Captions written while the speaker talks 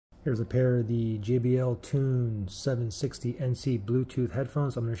Here's a pair of the JBL Tune 760 NC Bluetooth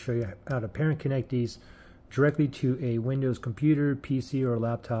headphones. I'm going to show you how to pair and connect these directly to a Windows computer, PC, or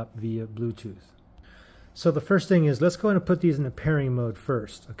laptop via Bluetooth. So the first thing is, let's go ahead and put these in the pairing mode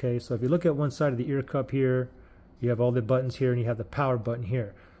first. Okay, so if you look at one side of the ear cup here, you have all the buttons here and you have the power button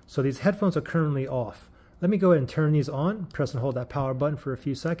here. So these headphones are currently off. Let me go ahead and turn these on. Press and hold that power button for a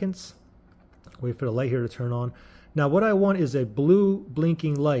few seconds. Wait for the light here to turn on. Now what I want is a blue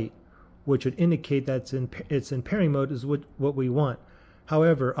blinking light, which would indicate that it's in pairing mode is what we want.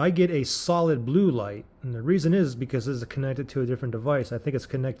 However, I get a solid blue light, and the reason is because this is connected to a different device. I think it's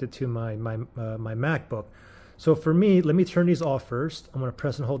connected to my MacBook. So for me, let me turn these off first. I'm going to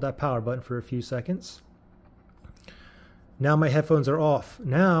press and hold that power button for a few seconds. Now my headphones are off.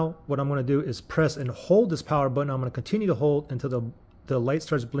 Now what I'm going to do is press and hold this power button. I'm going to continue to hold until the light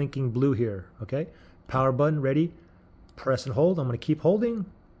starts blinking blue here. Okay, power button ready. Press and hold. I'm going to keep holding.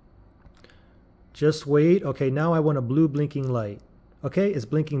 Just wait. Okay, now I want a blue blinking light. Okay, it's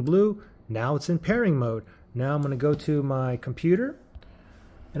blinking blue. Now it's in pairing mode. Now I'm going to go to my computer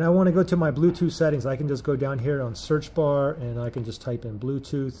and I want to go to my Bluetooth settings. I can just go down here on search bar and I can just type in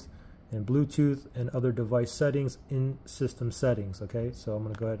Bluetooth and other device settings in system settings. Okay, so I'm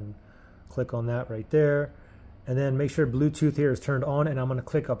going to go ahead and click on that right there. And then make sure Bluetooth here is turned on, and I'm going to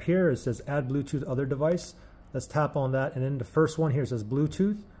click up here. It says add Bluetooth other device. Let's tap on that, and then the first one here says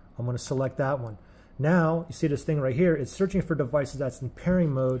Bluetooth. I'm going to select that one. Now you see this thing right here. It's searching for devices that's in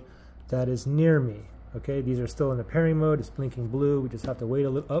pairing mode that is near me. Okay, these are still in the pairing mode. It's blinking blue. We just have to wait a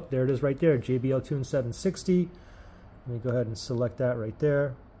little. Oh, there it is right there. JBL Tune 760. Let me go ahead and select that right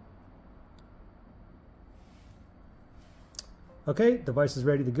there. Okay, device is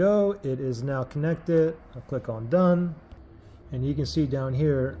ready to go. It is now connected. I'll click on done. And you can see down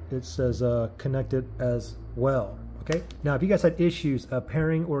here, it says connected as well. Okay, now if you guys had issues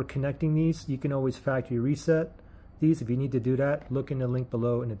pairing or connecting these, you can always factory reset these. If you need to do that, look in the link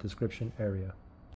below in the description area.